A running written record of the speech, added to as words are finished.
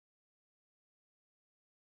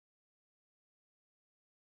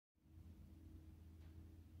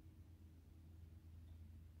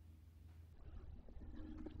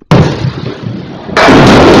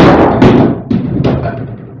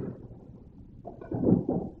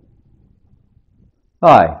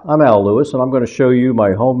Hi, I'm Al Lewis, and I'm going to show you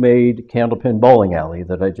my homemade Candlepin bowling alley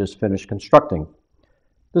that I just finished constructing.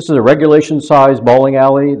 This is a regulation size bowling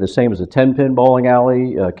alley, the same as a 10-pin bowling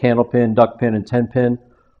alley. Candlepin, duck pin, and 10-pin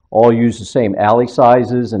all use the same alley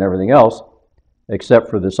sizes and everything else, except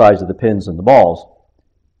for the size of the pins and the balls.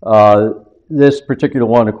 This particular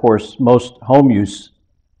one, of course, most home use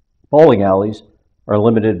bowling alleys are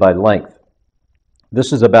limited by length.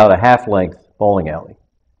 This is about a half-length bowling alley.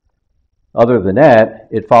 Other than that,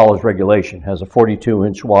 it follows regulation. It has a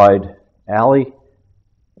 42-inch wide alley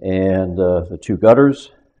and the two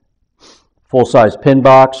gutters, full-size pin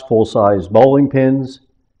box, full-size bowling pins,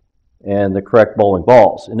 and the correct bowling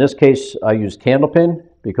balls. In this case, I used Candlepin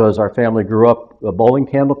because our family grew up bowling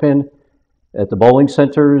Candlepin at the bowling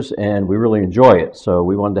centers, and we really enjoy it, so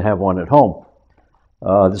we wanted to have one at home.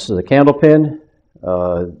 This is a Candlepin.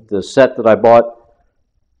 The set that I bought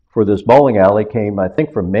for this bowling alley came, I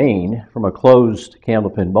think, from Maine, from a closed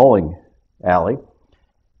Candlepin bowling alley.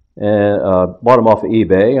 And bought them off of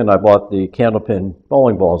eBay, and I bought the Candlepin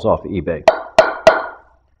bowling balls off of eBay.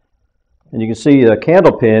 And you can see the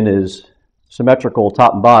Candlepin is symmetrical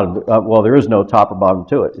top and bottom. Well, there is no top or bottom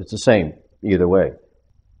to it. It's the same either way.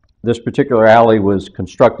 This particular alley was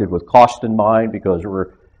constructed with cost in mind because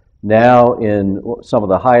we're now in some of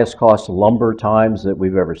the highest cost lumber times that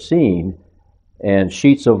we've ever seen. And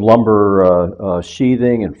sheets of lumber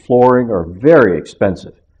sheathing and flooring are very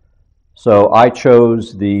expensive. So I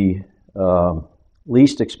chose the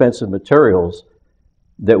least expensive materials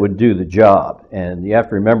that would do the job. And you have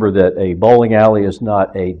to remember that a bowling alley is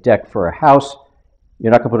not a deck for a house.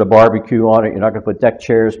 You're not going to put a barbecue on it. You're not going to put deck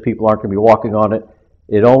chairs. People aren't going to be walking on it.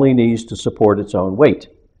 It only needs to support its own weight.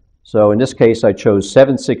 So in this case, I chose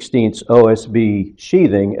 7/16 OSB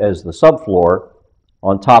sheathing as the subfloor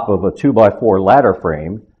on top of a 2x4 ladder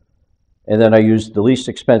frame, and then I used the least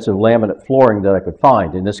expensive laminate flooring that I could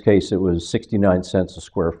find. In this case, it was 69 cents a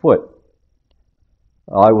square foot.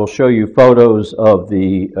 I will show you photos of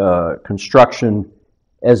the construction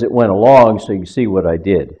as it went along so you can see what I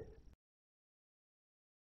did.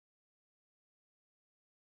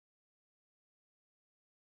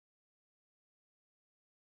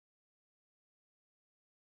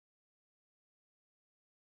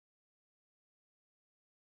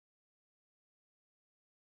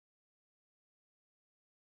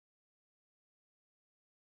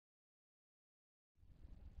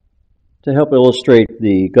 To help illustrate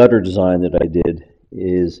the gutter design that I did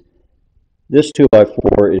is this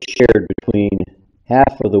 2x4 is shared between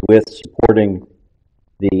half of the width supporting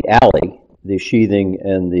the alley, the sheathing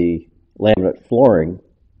and the laminate flooring,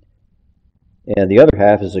 and the other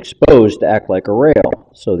half is exposed to act like a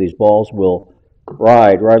rail. So these balls will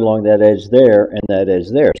ride right along that edge there and that edge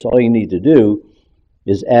there. So all you need to do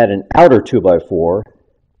is add an outer 2x4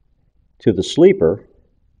 to the sleeper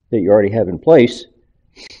that you already have in place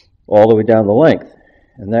all the way down the length.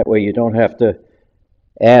 And that way you don't have to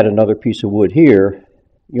add another piece of wood here.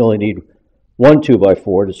 You only need one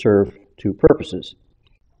 2x4 to serve two purposes.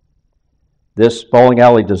 This bowling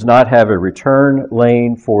alley does not have a return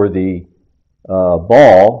lane for the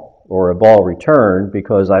ball or a ball return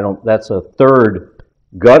because that's a third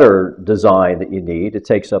gutter design that you need. It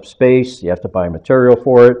takes up space. You have to buy material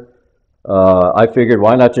for it. I figured,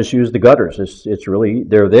 why not just use the gutters? It's really,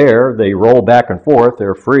 they're there. They roll back and forth.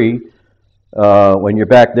 They're free. When you're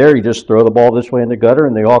back there, you just throw the ball this way in the gutter,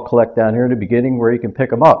 and they all collect down here in the beginning where you can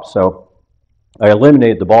pick them up. So I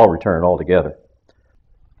eliminated the ball return altogether.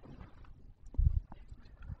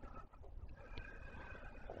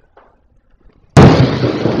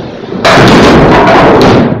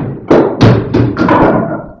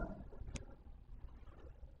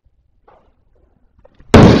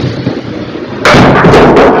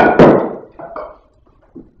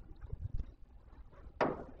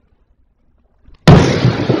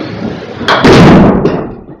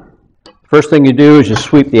 First thing you do is you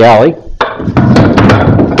sweep the alley.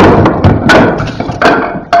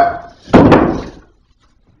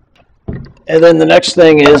 And then the next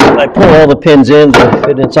thing is I pull all the pins in to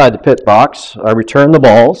fit inside the pit box. I return the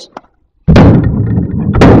balls.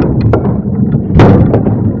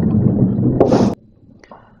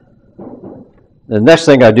 The next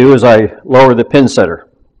thing I do is I lower the pin setter.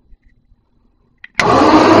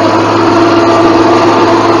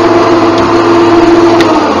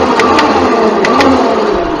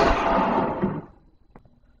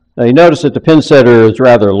 Now you notice that the pin setter is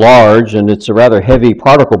rather large and it's a rather heavy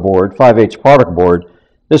particle board, 5/8 particle board.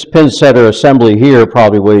 This pin setter assembly here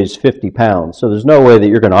probably weighs 50 pounds, so there's no way that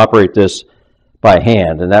you're going to operate this by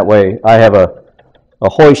hand. And that way I have a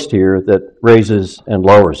hoist here that raises and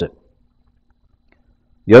lowers it.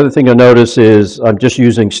 The other thing you'll notice is I'm just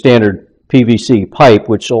using standard PVC pipe,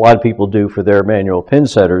 which a lot of people do for their manual pin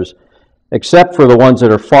setters, except for the ones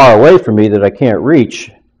that are far away from me that I can't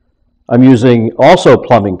reach. I'm using also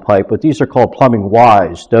plumbing pipe, but these are called plumbing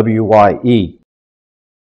Ys, W-Y-E.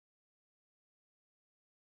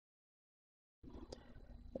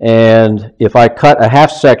 And if I cut a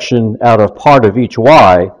half section out of part of each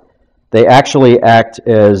Y, they actually act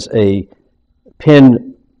as a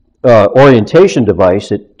pin orientation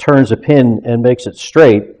device. It turns a pin and makes it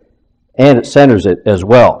straight, and it centers it as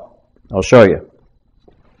well. I'll show you.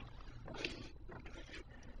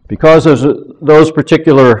 Because those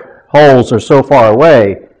particular holes are so far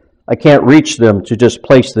away, I can't reach them to just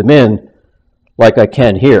place them in like I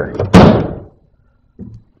can here.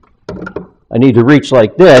 I need to reach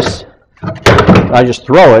like this. I just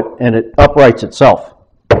throw it and it uprights itself.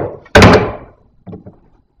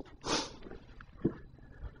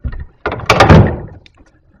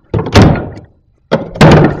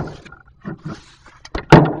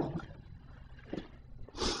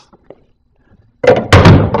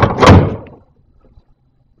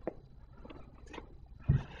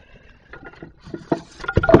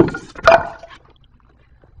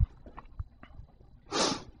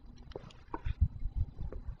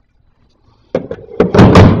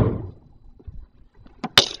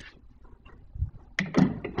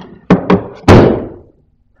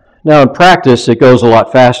 Now in practice, it goes a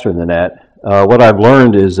lot faster than that. What I've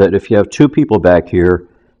learned is that if you have two people back here,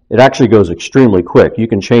 it actually goes extremely quick. You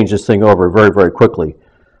can change this thing over very, very quickly.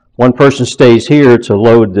 One person stays here to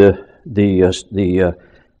load the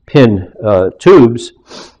pin tubes,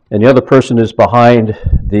 and the other person is behind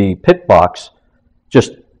the pit box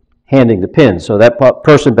just handing the pins. So that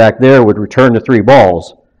person back there would return the 3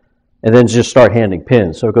 balls and then just start handing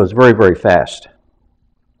pins. So it goes very, very fast.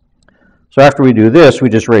 So after we do this, we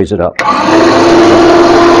just raise it up.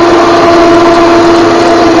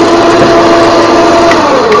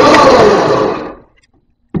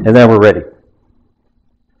 And then we're ready.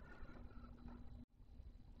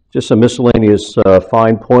 Just some miscellaneous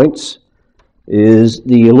fine points is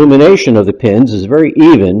the illumination of the pins is very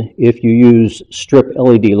even if you use strip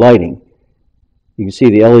LED lighting. You can see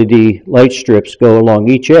the LED light strips go along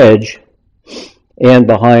each edge and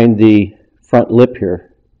behind the front lip here.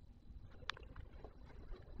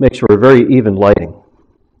 Makes for a very even lighting.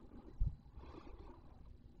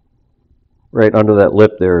 Right under that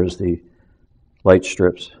lip there is the light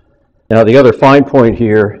strips. Now the other fine point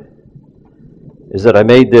here is that I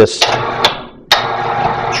made this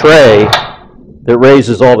tray that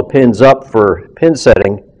raises all the pins up for pin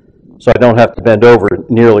setting so I don't have to bend over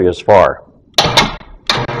nearly as far.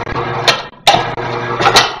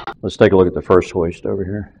 Let's take a look at the first hoist over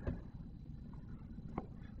here.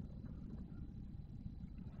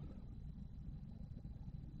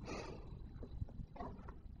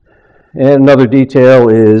 And another detail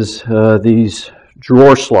is these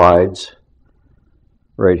drawer slides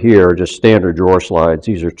right here are just standard drawer slides.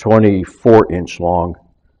 These are 24-inch long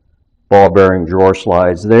ball bearing drawer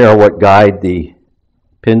slides. They are what guide the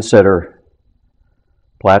pin setter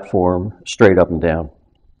platform straight up and down.